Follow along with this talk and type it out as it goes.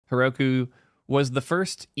Heroku was the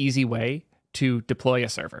first easy way to deploy a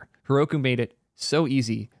server. Heroku made it so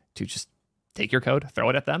easy to just take your code, throw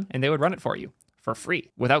it at them, and they would run it for you for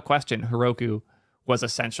free. Without question, Heroku was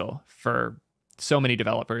essential for so many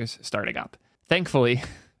developers starting up. Thankfully,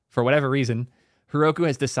 for whatever reason, Heroku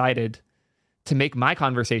has decided to make my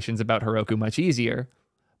conversations about Heroku much easier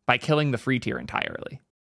by killing the free tier entirely.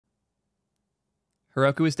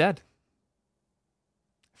 Heroku is dead.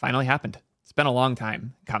 Finally happened. It's been a long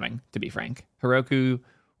time coming, to be frank. Heroku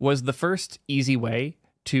was the first easy way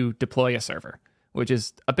to deploy a server, which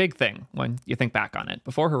is a big thing when you think back on it.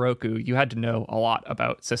 Before Heroku, you had to know a lot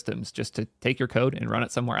about systems just to take your code and run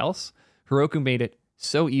it somewhere else. Heroku made it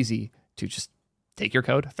so easy to just take your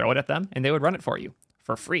code, throw it at them, and they would run it for you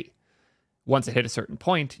for free. Once it hit a certain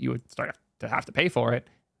point, you would start to have to pay for it,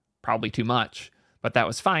 probably too much, but that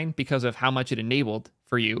was fine because of how much it enabled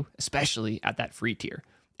for you, especially at that free tier.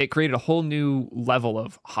 It created a whole new level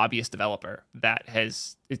of hobbyist developer that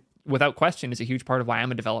without question, is a huge part of why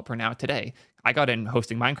I'm a developer now today. I got in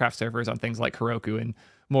hosting Minecraft servers on things like Heroku and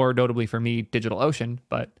more notably for me, DigitalOcean,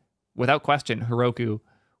 but without question, Heroku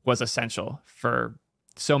was essential for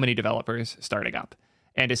so many developers starting up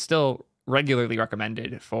and is still regularly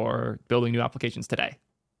recommended for building new applications today.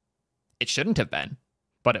 It shouldn't have been,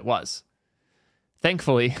 but it was.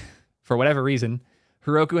 Thankfully, for whatever reason,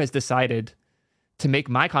 Heroku has decided to make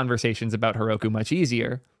my conversations about Heroku much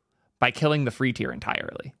easier by killing the free tier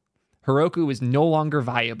entirely. Heroku is no longer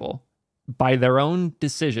viable by their own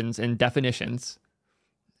decisions and definitions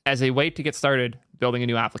as a way to get started building a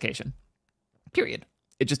new application. Period.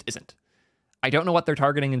 It just isn't. I don't know what they're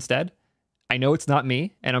targeting instead. I know it's not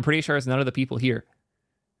me, and I'm pretty sure it's none of the people here.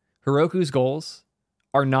 Heroku's goals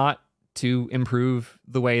are not to improve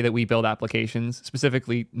the way that we build applications,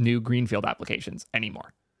 specifically new greenfield applications,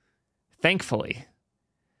 anymore. Thankfully,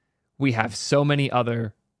 we have so many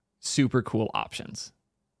other super cool options.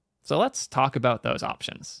 So let's talk about those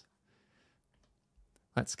options.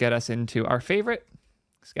 Let's get us into our favorite,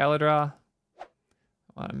 Scaladraw.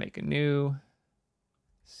 I want to make a new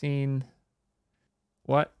scene.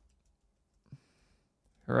 What?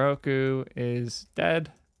 Heroku is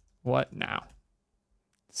dead. What now?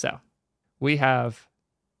 So we have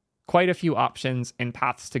quite a few options and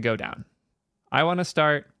paths to go down. I want to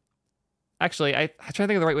start. Actually, I try to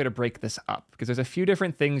think of the right way to break this up because there's a few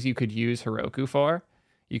different things you could use Heroku for.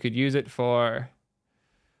 You could use it for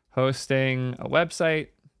hosting a website.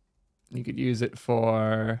 You could use it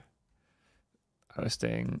for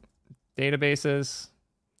hosting databases.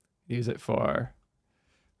 Use it for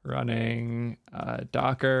running a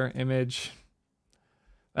Docker image.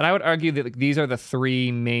 And I would argue that these are the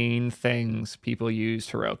three main things people use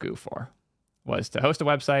Heroku for, was to host a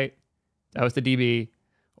website, to host a DB,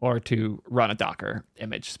 or to run a Docker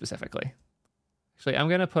image specifically. Actually, I'm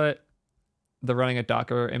going to put the running a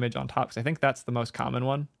Docker image on top because I think that's the most common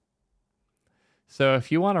one. So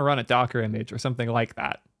if you want to run a Docker image or something like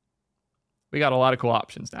that, we got a lot of cool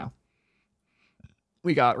options now.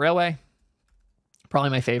 We got Railway, probably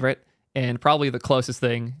my favorite, and probably the closest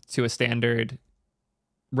thing to a standard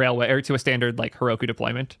Railway or to a standard like Heroku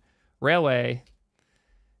deployment. Railway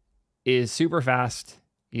is super fast.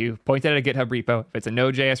 You point it at a GitHub repo. If it's a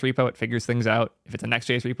Node.js repo, it figures things out. If it's a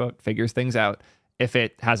Next.js repo, it figures things out. If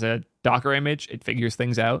it has a Docker image, it figures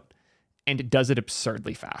things out. And it does it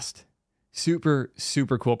absurdly fast. Super,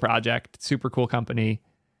 super cool project. Super cool company.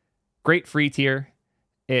 Great free tier.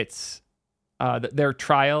 It's their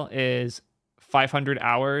trial is 500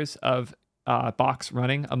 hours of box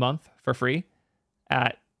running a month for free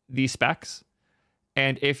at these specs.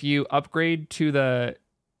 And if you upgrade to the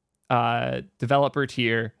developer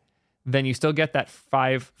tier, then you still get that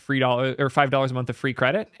 $5 a month of free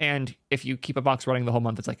credit. And if you keep a box running the whole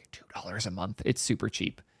month, it's like $2 a month. It's super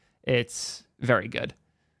cheap. It's very good.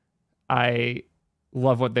 I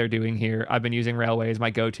love what they're doing here. I've been using Railway as my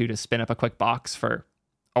go-to to spin up a quick box for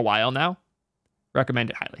a while now. Recommend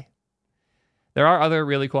it highly. There are other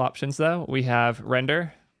really cool options though. We have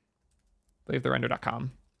Render. I believe the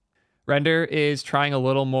render.com. Render is trying a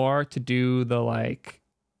little more to do the like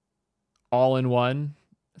all-in-one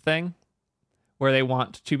thing where they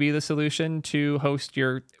want to be the solution to host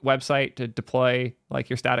your website, to deploy like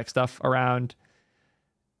your static stuff around.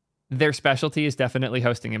 Their specialty is definitely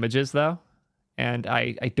hosting images though. And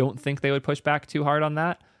I don't think they would push back too hard on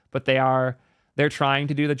that, but they're trying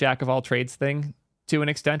to do the jack of all trades thing to an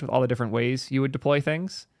extent with all the different ways you would deploy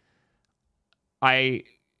things. I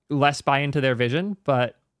less buy into their vision,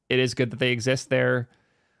 but it is good that they exist.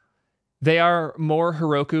 They are more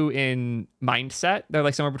Heroku in mindset. They're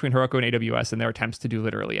like somewhere between Heroku and AWS in their attempts to do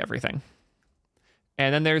literally everything.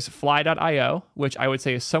 And then there's fly.io, which I would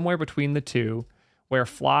say is somewhere between the two, where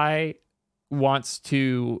Fly wants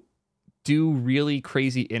to do really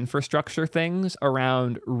crazy infrastructure things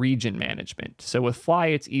around region management. So with Fly,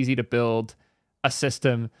 it's easy to build a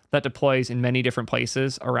system that deploys in many different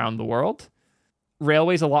places around the world.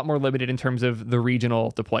 Railway is a lot more limited in terms of the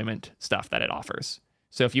regional deployment stuff that it offers.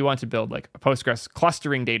 So if you want to build like a Postgres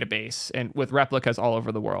clustering database and with replicas all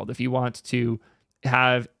over the world, if you want to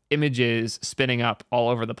have images spinning up all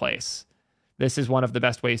over the place, this is one of the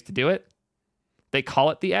best ways to do it. They call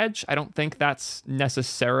it the edge. I don't think that's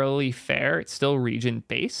necessarily fair. It's still region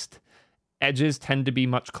based. Edges tend to be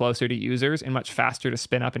much closer to users and much faster to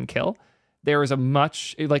spin up and kill. There is a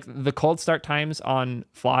much, like the cold start times on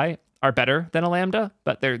Fly are better than a Lambda,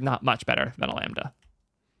 but they're not much better than a Lambda.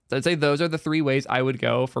 So I'd say those are the three ways I would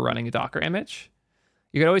go for running a Docker image.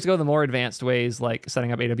 You could always go the more advanced ways like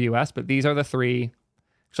setting up AWS, but these are the three.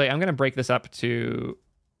 Actually, I'm going to break this up to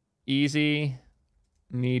easy,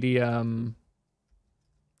 medium,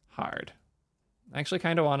 hard. I actually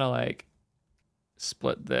kind of want to like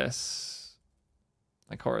split this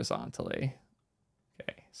like horizontally.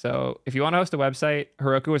 Okay, so if you want to host a website,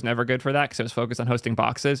 Heroku was never good for that because it was focused on hosting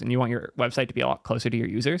boxes and you want your website to be a lot closer to your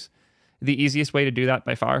users. The easiest way to do that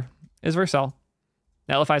by far is Vercel.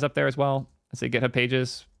 Netlify's up there as well. I say GitHub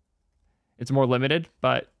Pages. It's more limited,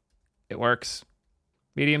 but it works.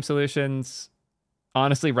 Medium solutions.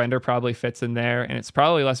 Honestly, Render probably fits in there and it's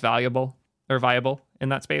probably less valuable or viable in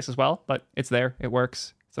that space as well, but it's there. It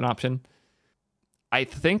works. It's an option. I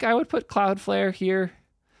think I would put Cloudflare here.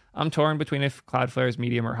 I'm torn between if Cloudflare is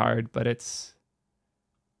medium or hard, but it's,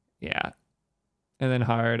 yeah. And then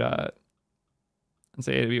hard, let's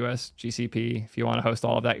say AWS, GCP. If you want to host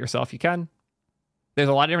all of that yourself, you can. There's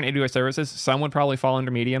a lot of different AWS services. Some would probably fall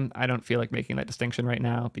under medium. I don't feel like making that distinction right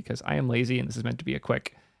now because I am lazy and this is meant to be a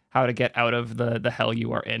quick how to get out of the hell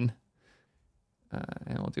you are in.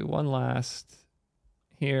 And we'll do one last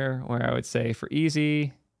here where I would say for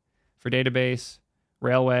easy, for database,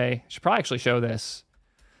 Railway. I should probably actually show this.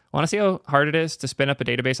 Want to see how hard it is to spin up a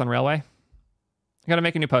database on Railway? I got to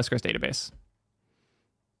make a new Postgres database.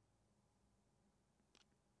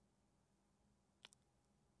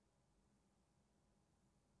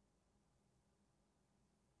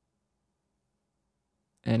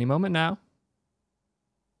 Any moment now.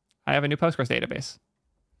 I have a new Postgres database.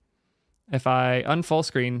 If I unfull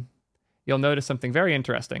screen, you'll notice something very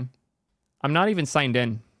interesting. I'm not even signed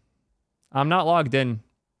in. I'm not logged in.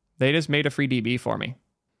 They just made a free DB for me.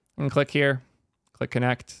 I can click here, click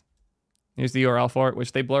connect. Here's the URL for it,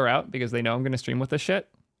 which they blur out because they know I'm going to stream with this shit.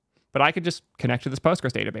 But I could just connect to this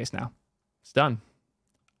Postgres database now. It's done.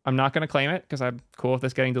 I'm not going to claim it because I'm cool with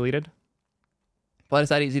this getting deleted. But it's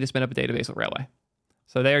that easy to spin up a database with Railway.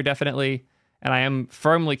 So they are definitely, and I am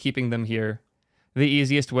firmly keeping them here, the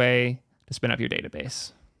easiest way to spin up your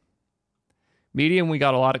database. Medium, we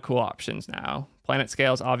got a lot of cool options now. Planet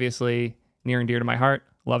Scale is obviously near and dear to my heart.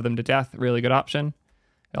 Love them to death. Really good option.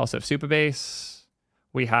 We also have Supabase.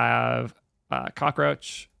 We have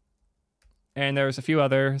Cockroach. And there's a few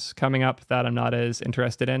others coming up that I'm not as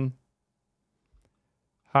interested in.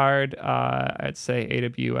 Hard, I'd say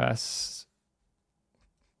AWS,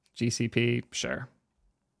 GCP, sure.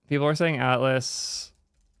 People are saying Atlas.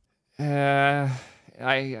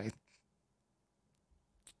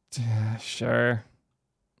 Sure.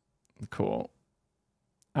 Cool.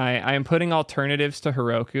 I am putting alternatives to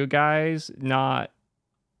Heroku, guys, not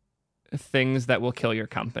things that will kill your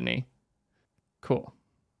company. Cool.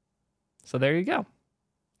 So there you go.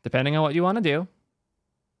 Depending on what you want to do.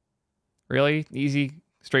 Really easy,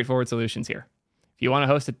 straightforward solutions here. If you want to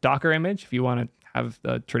host a Docker image, if you want to have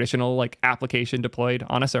the traditional like application deployed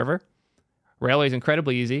on a server, Railway is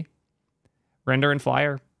incredibly easy. Render and Fly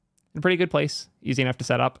are in a pretty good place, easy enough to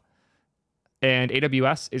set up. And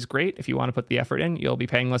AWS is great. If you want to put the effort in, you'll be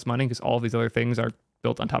paying less money because all of these other things are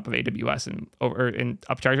built on top of AWS and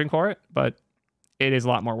upcharging for it. But it is a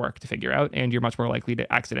lot more work to figure out, and you're much more likely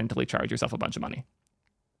to accidentally charge yourself a bunch of money.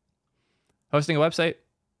 Hosting a website,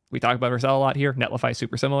 we talk about Vercel a lot here. Netlify is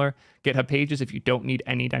super similar. GitHub Pages, if you don't need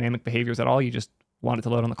any dynamic behaviors at all, you just want it to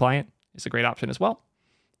load on the client, it's a great option as well.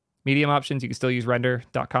 Medium options, you can still use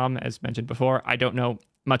render.com as mentioned before. I don't know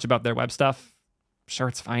much about their web stuff. Sure,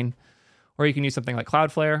 it's fine. Or you can use something like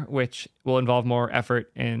Cloudflare, which will involve more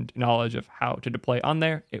effort and knowledge of how to deploy on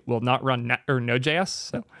there. It will not run Net or Node.js,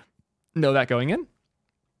 so know that going in.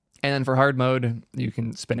 And then for hard mode, you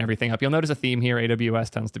can spin everything up. You'll notice a theme here.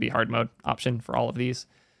 AWS tends to be hard mode option for all of these.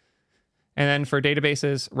 And then for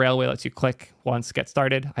databases, Railway lets you click once, get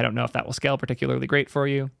started. I don't know if that will scale particularly great for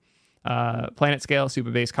you. Planet Scale,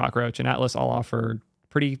 Supabase, Cockroach, and Atlas all offer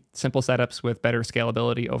pretty simple setups with better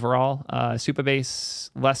scalability overall.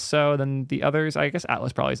 Supabase less so than the others. I guess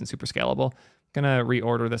Atlas probably isn't super scalable. Gonna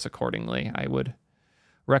reorder this accordingly. I would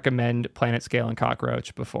recommend PlanetScale and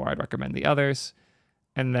Cockroach before I'd recommend the others.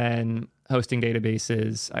 And then hosting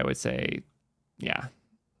databases, I would say, yeah,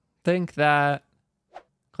 think that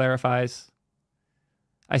clarifies.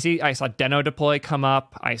 I saw Deno Deploy come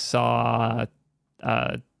up. I saw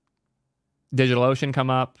DigitalOcean come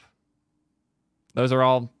up. Those are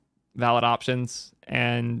all valid options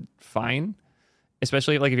and fine.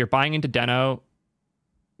 Especially like if you're buying into Deno,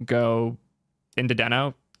 go into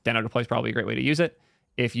Deno. Deno Deploy is probably a great way to use it.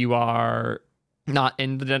 If you are not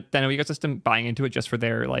in the Deno ecosystem, buying into it just for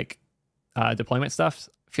their like deployment stuff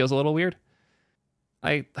feels a little weird.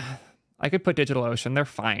 I could put DigitalOcean. They're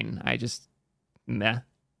fine. I just meh.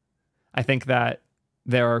 I think that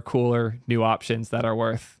there are cooler new options that are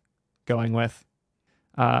worth going with.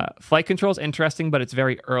 Flight control is interesting, but it's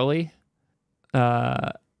very early.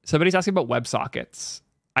 Somebody's asking about WebSockets.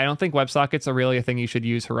 I don't think WebSockets are really a thing you should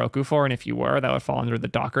use Heroku for, and if you were, that would fall under the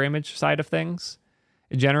Docker image side of things.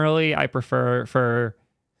 Generally, I prefer for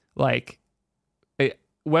like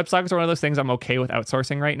WebSockets are one of those things I'm okay with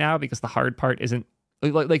outsourcing right now because the hard part isn't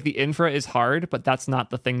like the infra is hard, but that's not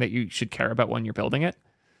the thing that you should care about when you're building it.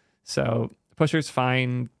 So Pusher's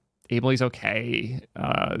fine. Ably's okay.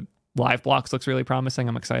 LiveBlocks looks really promising.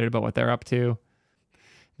 I'm excited about what they're up to.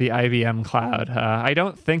 The IBM Cloud. I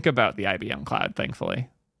don't think about the IBM Cloud, thankfully.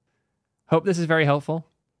 Hope this is very helpful.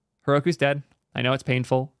 Heroku's dead. I know it's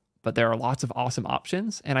painful, but there are lots of awesome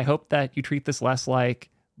options, and I hope that you treat this less like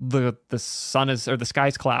the sun is or the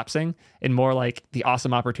sky's collapsing and more like the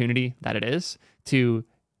awesome opportunity that it is to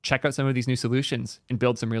check out some of these new solutions and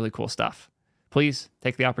build some really cool stuff. Please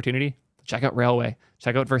take the opportunity. Check out Railway,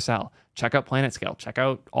 check out Vercel, check out PlanetScale, check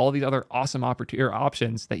out all these other awesome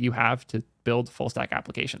options that you have to build full stack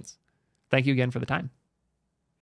applications. Thank you again for the time.